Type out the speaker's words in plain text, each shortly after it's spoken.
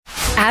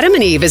Adam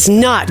and Eve is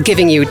not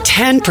giving you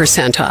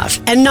 10% off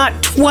and not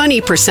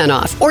 20%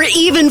 off or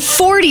even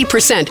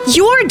 40%.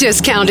 Your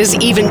discount is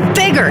even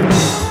bigger.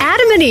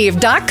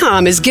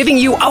 AdamandEve.com is giving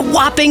you a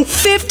whopping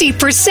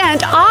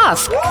 50%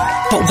 off.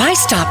 But why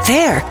stop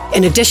there?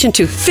 In addition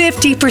to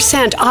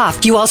 50%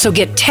 off, you also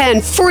get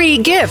 10 free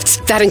gifts.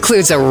 That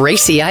includes a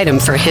racy item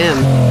for him,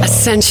 a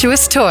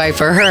sensuous toy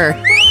for her,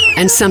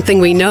 and something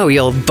we know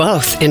you'll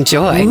both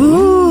enjoy.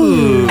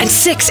 Ooh. And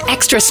 6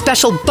 extra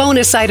special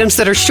bonus items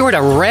that are sure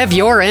to rev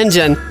your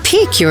engine,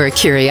 pique your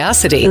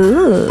curiosity,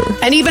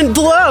 and even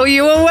blow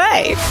you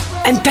away.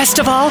 And best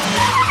of all,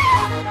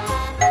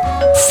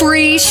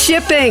 free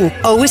shipping.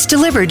 Always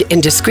delivered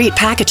in discreet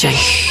packaging.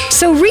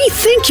 So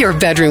rethink your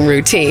bedroom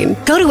routine.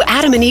 Go to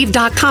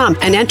adamandeve.com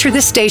and enter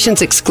the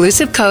station's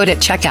exclusive code at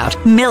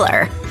checkout,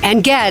 Miller,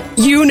 and get,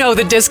 you know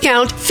the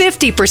discount,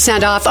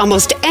 50% off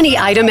almost any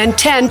item and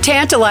 10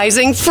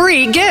 tantalizing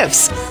free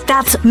gifts.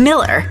 That's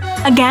Miller.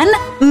 Again,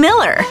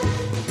 Miller.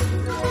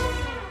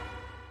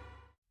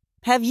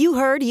 Have you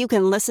heard you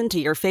can listen to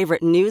your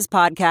favorite news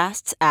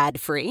podcasts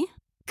ad-free?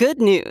 Good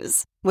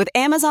news. With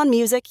Amazon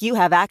Music, you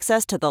have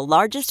access to the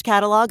largest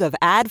catalog of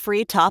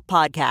ad-free top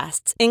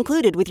podcasts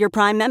included with your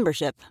Prime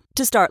membership.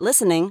 To start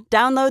listening,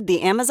 download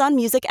the Amazon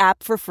Music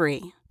app for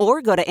free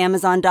or go to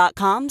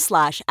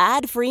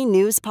amazon.com/ad-free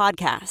news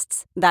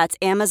podcasts. That's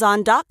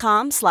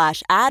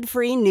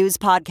amazon.com/ad-free news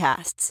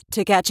podcasts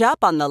to catch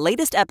up on the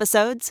latest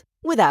episodes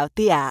without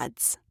the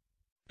ads.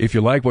 If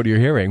you like what you're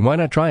hearing, why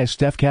not try a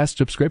StephCast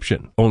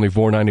subscription? Only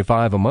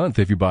 $4.95 a month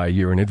if you buy a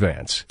year in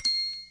advance.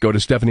 Go to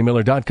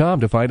StephanieMiller.com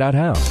to find out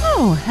how.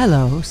 Oh,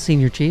 hello,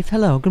 Senior Chief.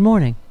 Hello, good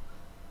morning.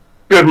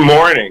 Good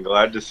morning.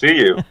 Glad to see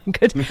you.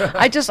 Good.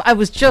 I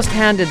was just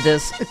handed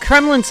this.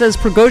 Kremlin says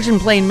Prigozhin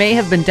plane may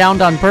have been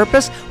downed on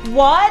purpose.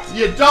 What?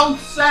 You don't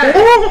say.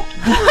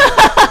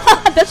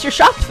 That's your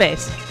shocked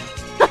face.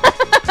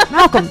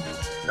 Malcolm.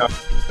 No,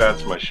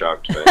 that's my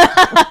shocked face.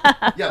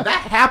 Yeah,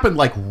 that happened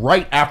like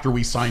right after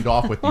we signed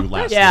off with you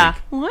last week.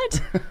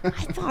 What? I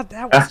thought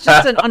that was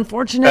just an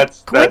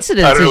unfortunate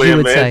coincidence, that's utterly as you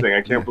would amazing. say.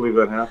 I can't believe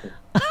that happened.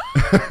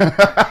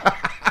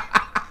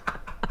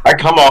 I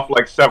come off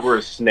like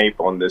Severus Snape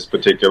on this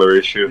particular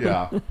issue.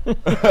 Yeah.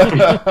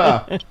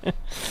 The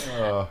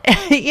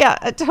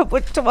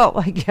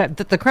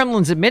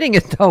Kremlin's admitting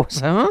it, though,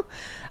 huh?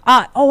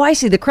 I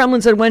see. The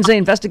Kremlin said Wednesday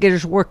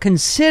investigators were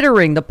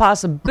considering the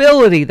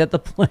possibility that the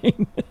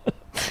plane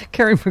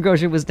carrying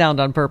Prigozhin was downed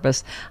on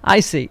purpose. I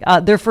see.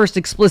 Their first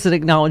explicit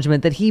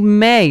acknowledgement that he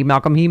may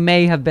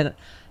have been,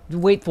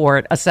 wait for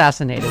it,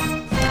 assassinated.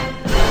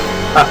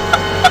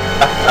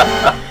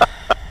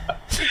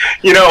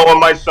 You know, on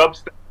my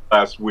Substack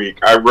last week,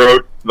 I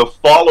wrote the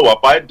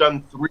follow-up. I had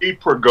done 3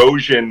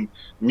 Prigozhin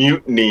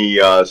mutiny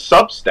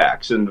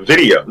Substacks and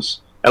videos.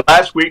 And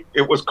last week,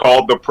 it was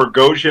called the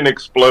Prigozhin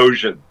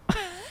Explosion.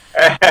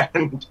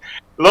 And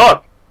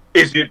look,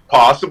 is it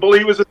possible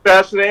he was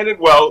assassinated?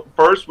 Well,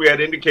 first, we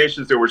had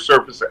indications there were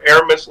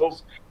surface-to-air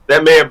missiles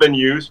that may have been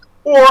used,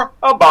 or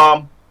a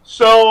bomb.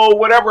 So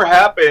whatever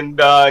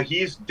happened,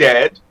 he's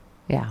dead.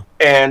 Yeah.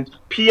 And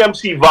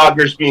PMC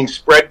Wagner's being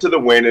spread to the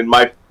wind. And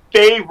my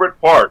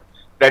favorite part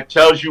that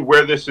tells you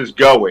where this is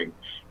going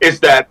is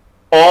that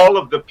all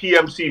of the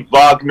PMC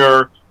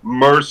Wagner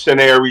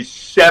mercenary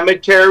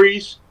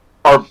cemeteries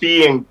are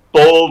being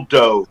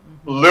bulldozed,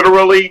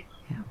 literally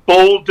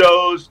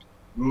bulldozed,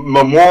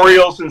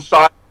 memorials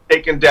inside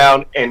taken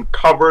down and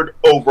covered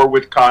over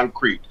with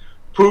concrete.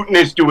 Putin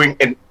is doing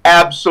an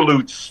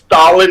absolute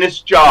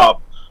Stalinist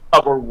job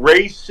of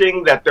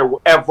erasing that there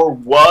ever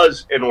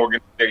was an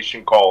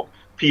organization called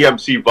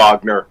PMC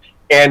Wagner,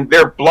 and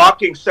they're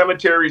blocking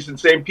cemeteries in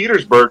St.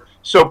 Petersburg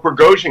so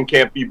Prigozhin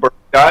can't be burned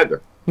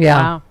either.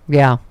 Yeah,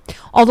 yeah.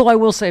 Although I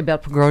will say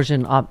about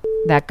Prigozhin,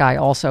 that guy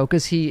also,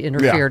 because he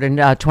interfered in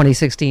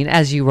 2016,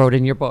 as you wrote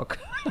in your book.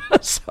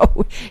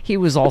 So he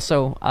was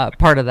also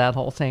part of that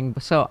whole thing.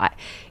 So,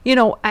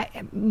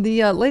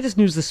 the latest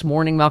news this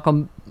morning,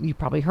 Malcolm, you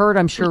probably heard,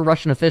 I'm sure,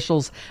 Russian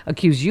officials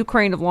accuse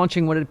Ukraine of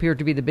launching what appeared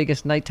to be the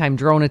biggest nighttime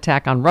drone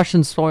attack on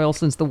Russian soil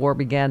since the war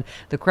began.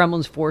 The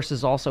Kremlin's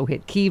forces also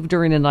hit Kyiv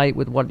during the night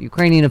with what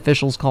Ukrainian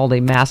officials called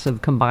a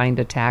massive combined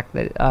attack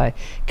that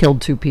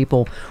killed 2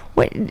 people.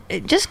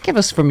 Just give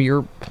us, from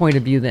your point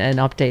of view, an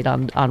update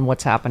on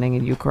what's happening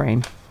in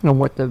Ukraine and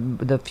what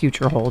the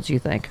future holds, you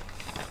think.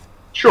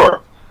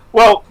 Sure.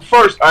 Well,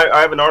 first,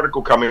 I have an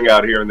article coming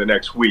out here in the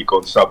next week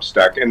on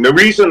Substack, and the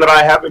reason that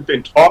I haven't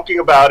been talking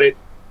about it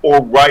or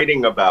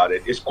writing about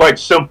it is quite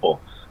simple.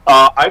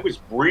 I was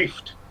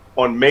briefed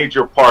on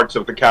major parts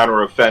of the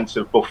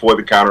counteroffensive before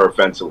the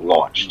counteroffensive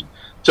launched.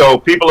 So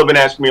people have been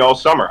asking me all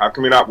summer, how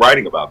come you're not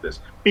writing about this?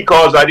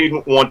 Because I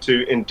didn't want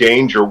to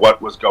endanger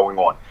what was going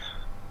on.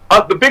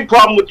 The big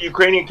problem with the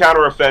Ukrainian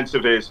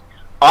counteroffensive is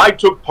I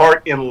took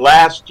part in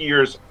last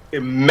year's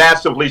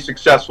massively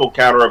successful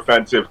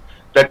counteroffensive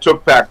that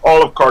took back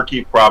all of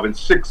Kharkiv province,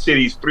 6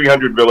 cities,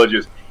 300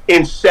 villages,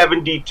 in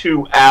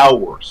 72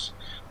 hours.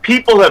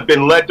 People have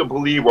been led to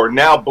believe, or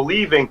now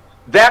believing,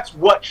 that's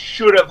what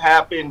should have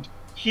happened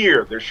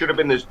here. There should have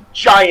been this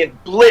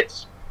giant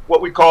blitz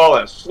what we call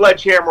a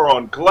sledgehammer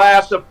on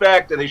glass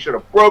effect, and they should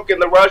have broken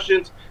the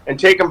Russians and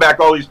taken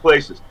back all these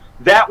places.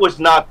 That was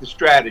not the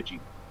strategy.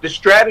 The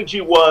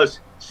strategy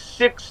was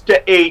 6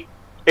 to 8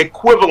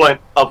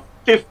 equivalent of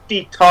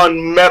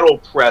 50-ton metal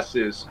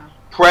presses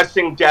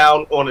pressing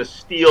down on a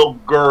steel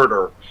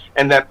girder,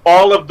 and that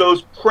all of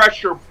those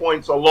pressure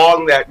points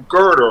along that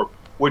girder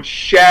would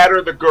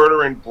shatter the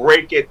girder and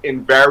break it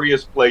in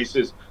various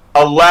places,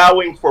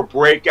 allowing for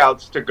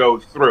breakouts to go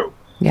through.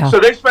 Yeah. So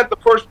they spent the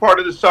first part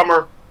of the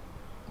summer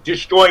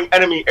destroying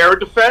enemy air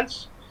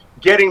defense,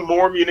 getting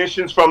more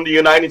munitions from the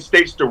United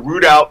States to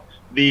root out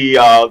the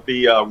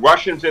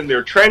Russians in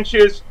their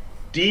trenches,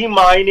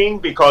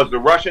 demining because the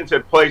Russians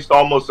had placed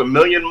almost 1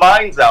 million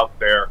mines out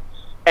there.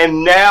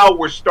 And now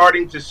we're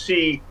starting to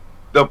see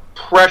the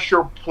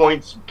pressure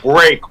points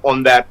break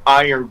on that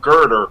iron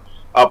girder,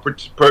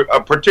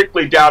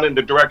 particularly down in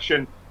the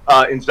direction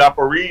in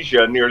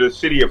Zaporizhia near the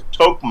city of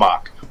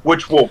Tokmak,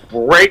 which will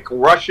break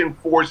Russian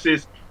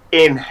forces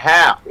in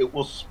half. It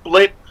will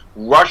split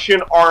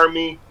Russian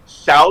army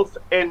south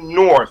and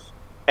north,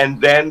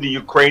 and then the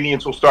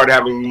Ukrainians will start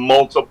having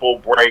multiple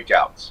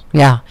breakouts.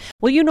 Yeah.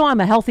 Well, you know I'm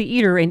a healthy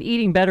eater, and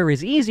eating better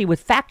is easy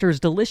with Factor's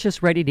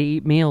delicious,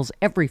 ready-to-eat meals.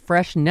 Every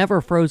fresh,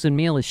 never-frozen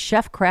meal is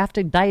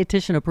chef-crafted,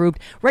 dietitian-approved,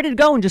 ready to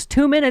go in just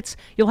 2 minutes.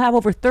 You'll have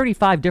over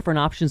 35 different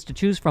options to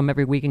choose from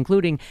every week,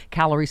 including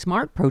Calorie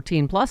Smart,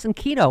 Protein Plus, and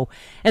Keto.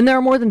 And there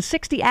are more than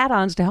 60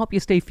 add-ons to help you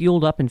stay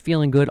fueled up and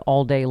feeling good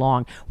all day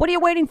long. What are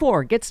you waiting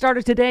for? Get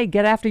started today.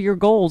 Get after your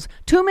goals.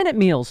 2-minute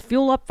meals.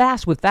 Fuel up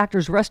fast with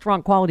Factor's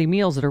restaurant-quality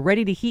meals that are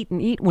ready to heat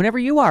and eat whenever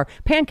you are.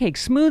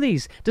 Pancakes,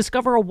 smoothies.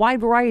 Discover a wide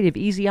variety of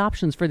easy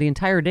options for the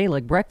entire day,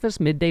 like breakfast,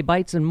 midday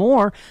bites, and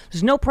more.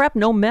 There's no prep,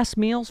 no mess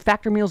meals.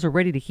 Factor meals are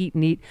ready to heat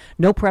and eat.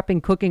 No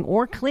prepping, cooking,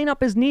 or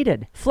cleanup is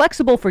needed.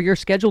 Flexible for your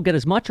schedule. Get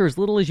as much or as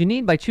little as you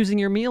need by choosing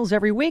your meals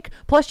every week.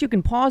 Plus, you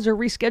can pause or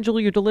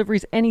reschedule your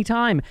deliveries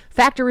anytime.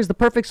 Factor is the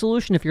perfect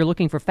solution if you're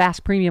looking for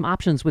fast premium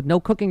options with no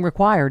cooking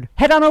required.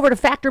 Head on over to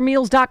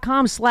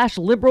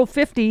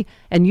factormeals.com/liberal50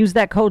 and use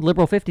that code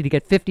liberal50 to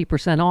get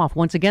 50% off.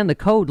 Once again, the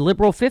code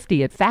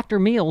liberal50 at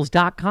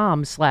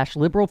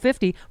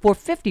factormeals.com/liberal50 for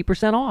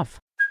 50% off.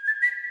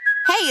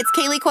 Hey, it's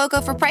Kaylee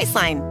Cuoco for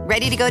Priceline.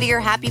 Ready to go to your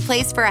happy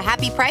place for a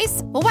happy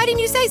price? Well, why didn't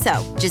you say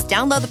so? Just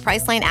download the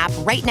Priceline app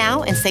right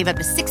now and save up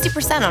to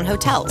 60% on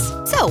hotels.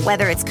 So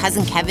whether it's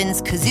Cousin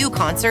Kevin's Kazoo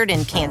Concert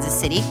in Kansas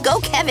City, go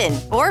Kevin,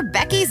 or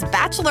Becky's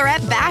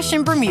Bachelorette Bash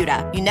in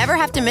Bermuda, you never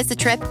have to miss a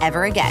trip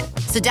ever again.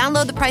 So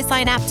download the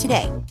Priceline app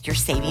today. Your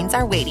savings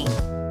are waiting.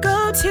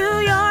 Go to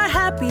your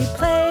happy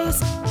place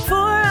for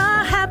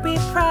a happy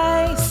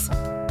price.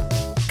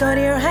 Go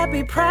to your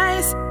happy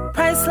price,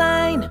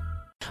 Priceline.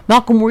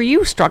 Malcolm, were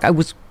you struck? I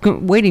was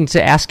waiting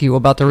to ask you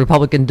about the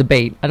Republican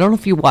debate. I don't know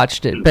if you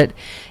watched it, but,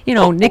 you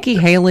know, Nikki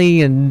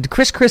Haley and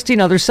Chris Christie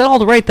and others said all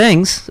the right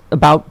things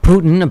about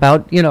Putin,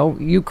 about, you know,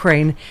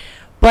 Ukraine,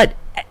 but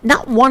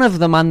not one of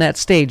them on that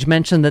stage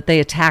mentioned that they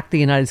attacked the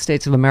United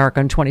States of America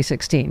in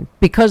 2016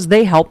 because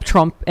they helped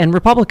Trump and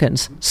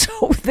Republicans.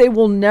 So they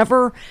will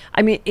never,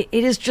 I mean, it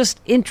is just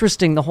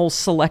interesting, the whole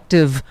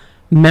selective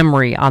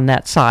memory on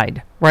that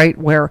side, right?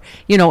 Where,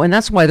 you know, and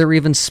that's why they're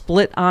even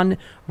split on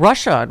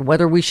Russia and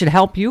whether we should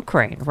help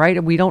Ukraine, right?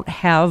 And we don't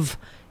have,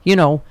 you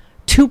know,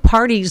 two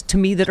parties to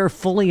me that are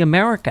fully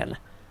American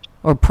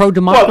or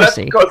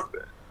pro-democracy. Well, that's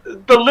because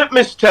the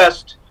litmus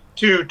test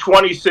to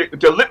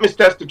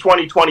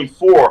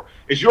 2024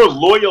 is your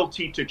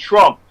loyalty to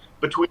Trump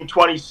between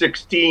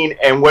 2016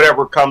 and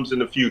whatever comes in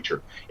the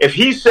future. If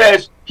he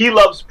says he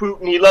loves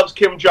Putin, he loves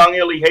Kim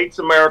Jong-il, he hates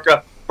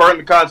America, burn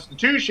the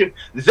Constitution,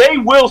 they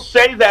will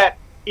say that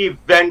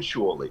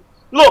eventually.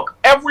 Look,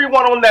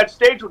 everyone on that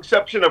stage, with the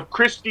exception of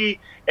Christie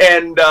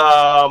and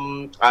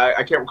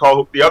I can't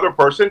recall the other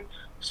person,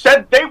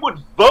 said they would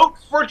vote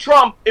for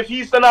Trump if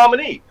he's the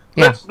nominee.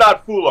 Yeah. Let's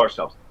not fool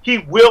ourselves. He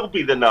will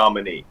be the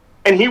nominee.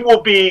 And he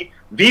will be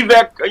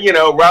Vivek,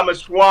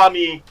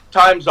 Ramaswamy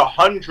times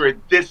 100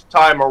 this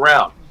time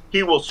around.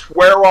 He will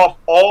swear off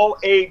all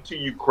aid to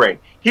Ukraine.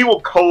 He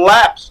will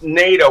collapse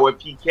NATO if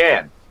he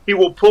can. He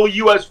will pull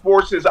U.S.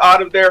 forces out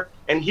of there,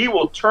 and he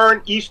will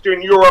turn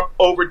Eastern Europe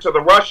over to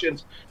the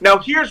Russians. Now,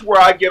 here's where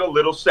I get a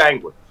little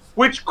sanguine,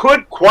 which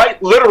could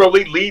quite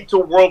literally lead to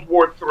World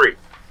War III,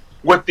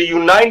 with the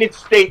United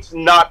States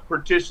not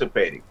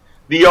participating.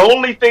 The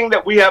only thing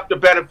that we have to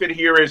benefit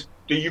here is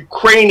the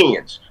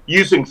Ukrainians,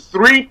 using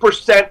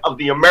 3% of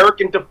the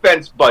American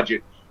defense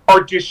budget,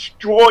 are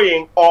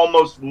destroying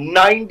almost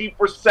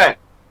 90%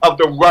 of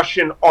the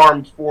Russian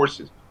armed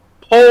forces.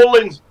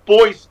 Poland's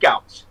Boy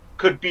Scouts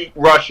could beat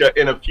Russia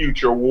in a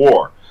future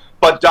war.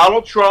 But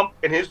Donald Trump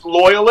and his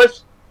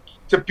loyalists,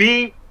 to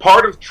be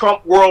part of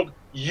Trump world,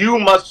 you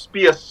must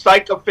be a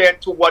sycophant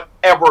to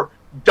whatever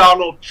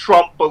Donald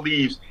Trump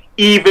believes,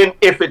 even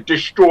if it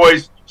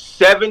destroys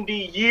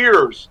 70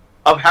 years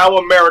of how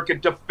America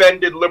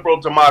defended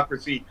liberal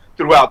democracy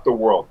throughout the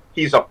world.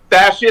 He's a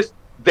fascist.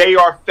 They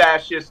are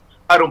fascists.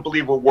 I don't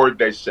believe a word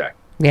they say.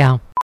 Yeah.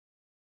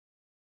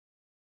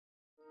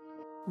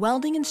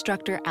 Welding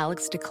instructor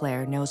Alex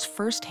DeClaire knows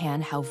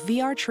firsthand how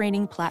VR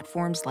training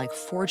platforms like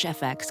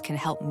ForgeFX can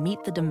help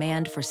meet the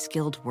demand for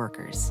skilled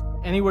workers.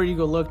 Anywhere you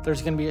go look,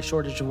 there's going to be a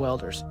shortage of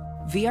welders.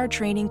 VR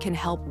training can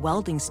help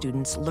welding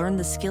students learn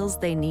the skills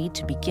they need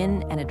to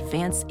begin and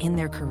advance in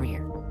their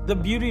career. The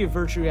beauty of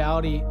virtual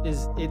reality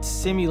is it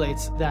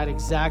simulates that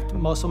exact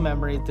muscle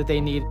memory that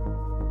they need.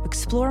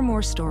 Explore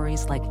more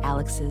stories like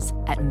Alex's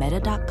at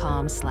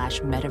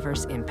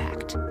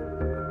meta.com/metaverseimpact.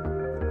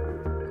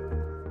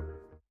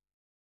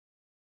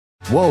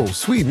 Whoa,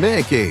 sweet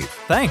man cave.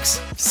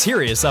 Thanks.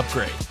 Serious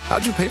upgrade.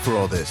 How'd you pay for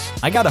all this?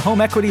 I got a home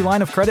equity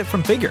line of credit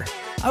from Figure.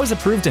 I was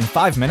approved in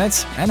 5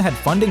 minutes and had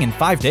funding in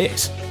 5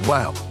 days.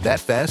 Wow, that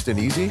fast and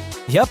easy?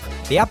 Yep.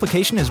 The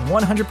application is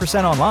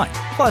 100% online.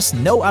 Plus,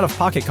 no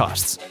out-of-pocket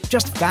costs.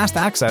 Just fast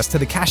access to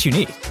the cash you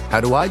need.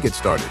 How do I get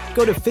started?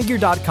 Go to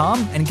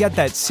Figure.com and get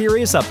that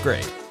serious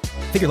upgrade.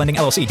 Figure Lending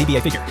LLC, DBA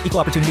Figure,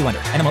 Equal Opportunity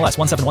Lender, NMLS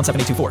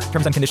 1717824.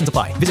 Terms and conditions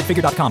apply. Visit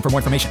Figure.com for more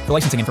information. For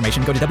licensing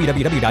information, go to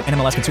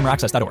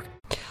www.nmlsconsumeraccess.org.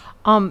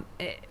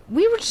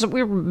 We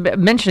were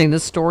mentioning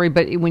this story,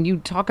 but when you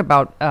talk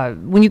about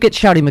when you get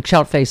Shouty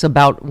McShoutface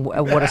about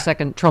what a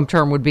second Trump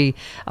term would be,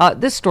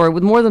 this story,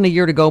 with more than a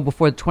year to go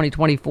before the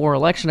 2024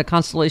 election, a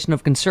constellation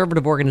of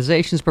conservative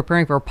organizations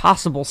preparing for a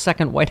possible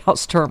second White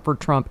House term for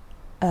Trump.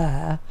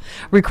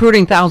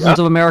 Recruiting thousands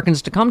of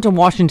Americans to come to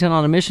Washington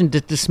on a mission to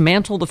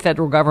dismantle the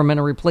federal government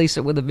and replace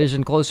it with a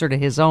vision closer to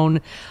his own,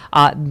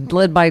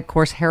 led by, of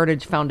course,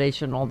 Heritage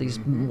Foundation, all these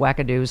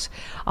wackadoos.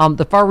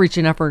 The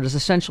far-reaching effort is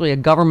essentially a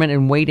government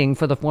in waiting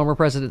for the former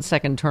president's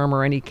second term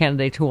or any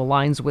candidate who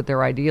aligns with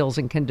their ideals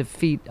and can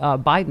defeat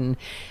Biden.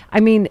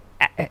 I mean,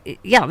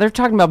 yeah, they're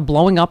talking about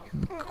blowing up,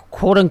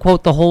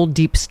 quote-unquote, the whole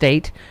deep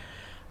state.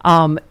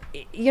 I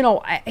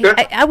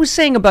was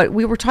saying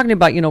we were talking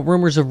about,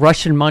 rumors of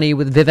Russian money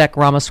with Vivek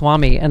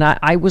Ramaswamy. And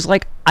I was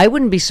like, I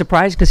wouldn't be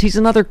surprised because he's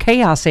another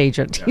chaos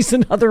agent. Yeah. He's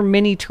another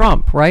mini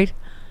Trump, right?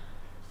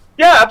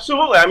 Yeah,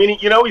 absolutely. I mean,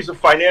 he's a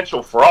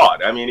financial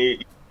fraud. I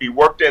mean, he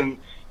worked in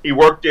the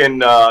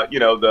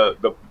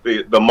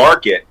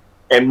market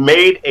and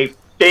made a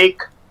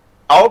fake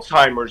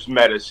Alzheimer's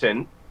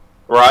medicine,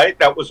 right?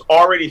 That was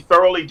already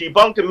thoroughly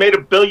debunked and made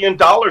 $1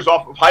 billion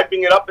off of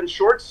hyping it up and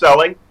short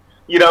selling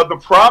the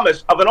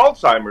promise of an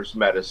Alzheimer's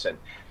medicine.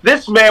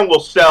 This man will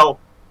sell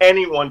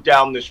anyone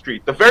down the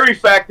street. The very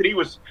fact that he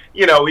was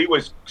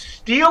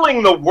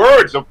stealing the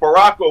words of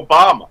Barack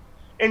Obama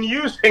and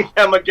using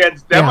them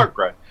against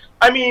Democrats.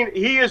 I mean,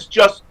 he's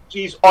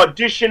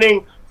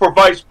auditioning for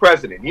vice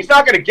president. He's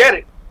not going to get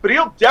it, but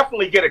he'll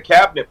definitely get a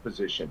cabinet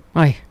position.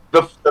 Aye.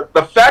 The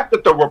fact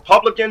that the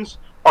Republicans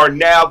are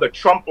now, the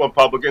Trump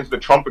Republicans, the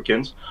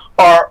Trumpicans,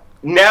 are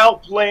now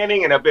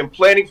planning and have been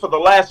planning for the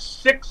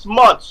last 6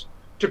 months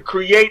to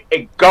create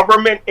a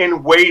government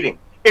in waiting.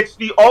 It's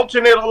the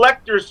alternate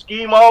elector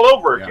scheme all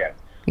over again.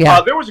 Yeah.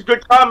 There was a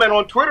good comment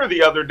on Twitter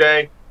the other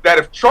day that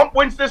if Trump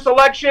wins this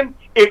election,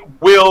 it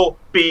will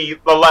be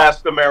the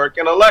last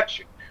American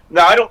election.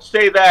 Now, I don't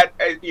say that,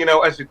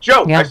 as a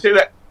joke. Yeah. I say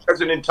that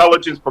as an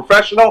intelligence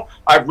professional.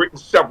 I've written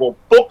several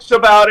books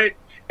about it,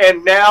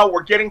 and now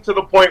we're getting to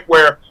the point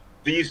where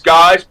these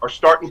guys are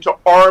starting to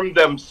arm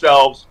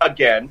themselves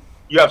again.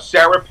 You have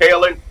Sarah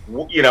Palin,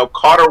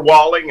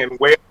 caterwauling and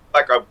wailing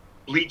like a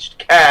bleached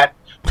cat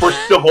for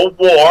civil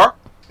war,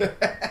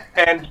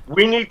 and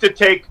we need to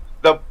take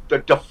the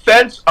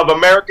defense of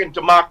American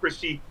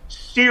democracy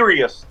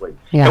seriously.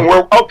 Yeah. And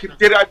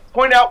did I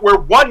point out we're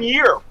 1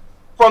 year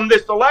from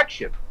this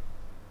election?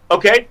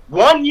 Okay,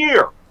 1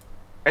 year.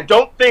 And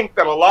don't think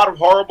that a lot of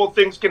horrible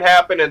things can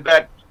happen and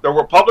that the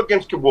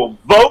Republicans will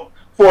vote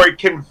for a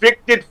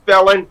convicted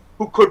felon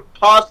who could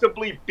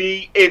possibly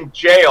be in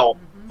jail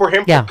for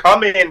him to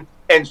come in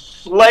and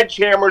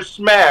sledgehammer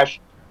smash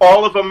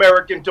all of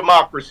American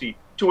democracy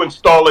to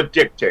install a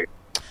dictator.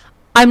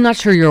 I'm not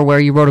sure you're aware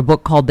you wrote a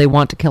book called They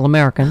Want to Kill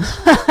Americans.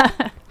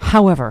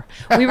 However,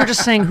 we were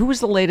just saying, who was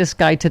the latest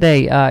guy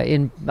today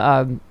in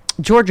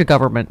Georgia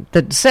government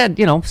that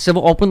said,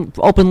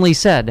 openly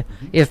said,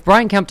 if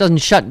Brian Kemp doesn't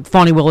shut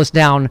Fani Willis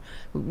down,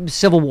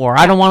 civil war.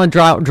 I don't want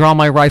to draw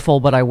my rifle,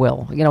 but I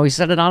will. He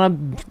said it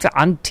on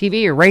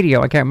TV or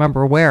radio. I can't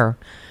remember where.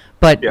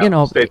 But,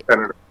 state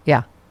senator.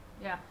 Yeah.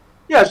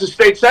 Yeah, as a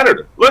state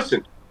senator.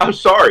 Listen, I'm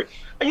sorry.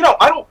 I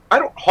don't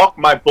hawk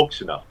my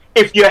books enough.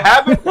 If you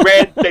haven't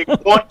read They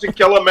Want to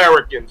Kill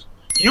Americans,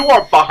 you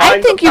are behind.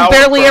 I think you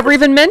barely ever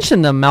even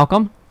mentioned them,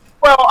 Malcolm.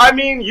 Well, I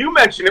mean, you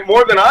mention it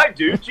more than I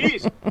do.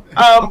 Jeez.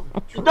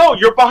 No,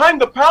 you're behind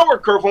the power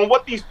curve on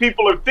what these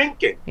people are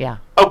thinking. Yeah.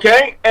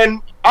 Okay?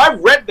 And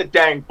I've read the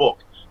dang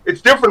book.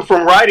 It's different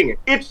from writing it.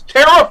 It's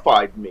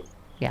terrified me.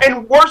 Yeah.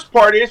 And worst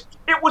part is,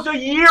 it was a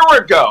year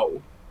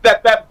ago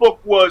that book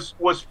was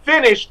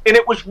finished, and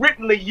it was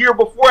written the year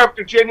before,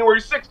 after January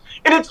 6th,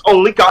 and it's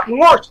only gotten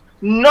worse.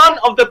 None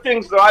of the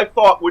things that I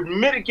thought would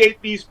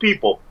mitigate these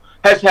people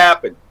has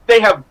happened.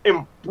 They have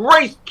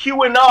embraced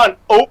QAnon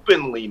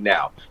openly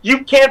now.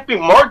 You can't be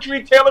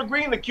Marjorie Taylor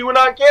Greene, the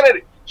QAnon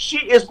candidate. She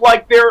is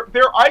like their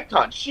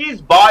icon.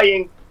 She's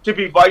vying to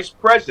be vice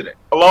president,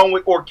 along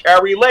with, or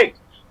Carrie Lake.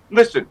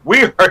 Listen,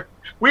 we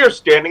we are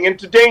standing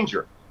into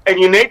danger. And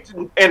you need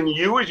to, and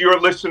you as your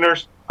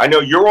listeners, I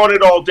know you're on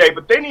it all day,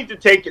 but they need to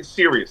take it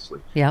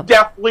seriously. Yeah.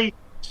 Definitely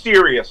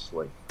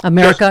seriously.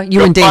 America, Just You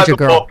go in buy Danger, the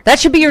girl. book, That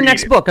should be your read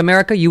next it. book,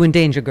 America, You in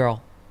Danger,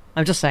 girl.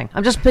 I'm just saying.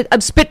 I'm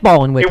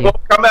spitballing with It you.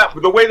 won't come out.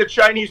 The way the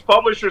Chinese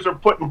publishers are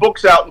putting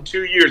books out in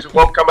 2 years, it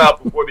won't come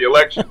out before the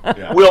election.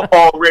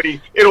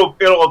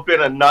 It'll have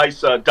been a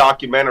nice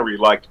documentary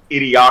like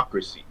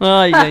Idiocracy.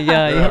 Oh,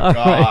 yeah. Oh, All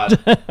God.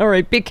 right. All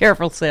right. Be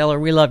careful, sailor.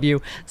 We love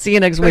you. See you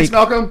next Thanks, week.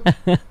 Malcolm.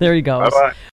 There you go. Bye-bye.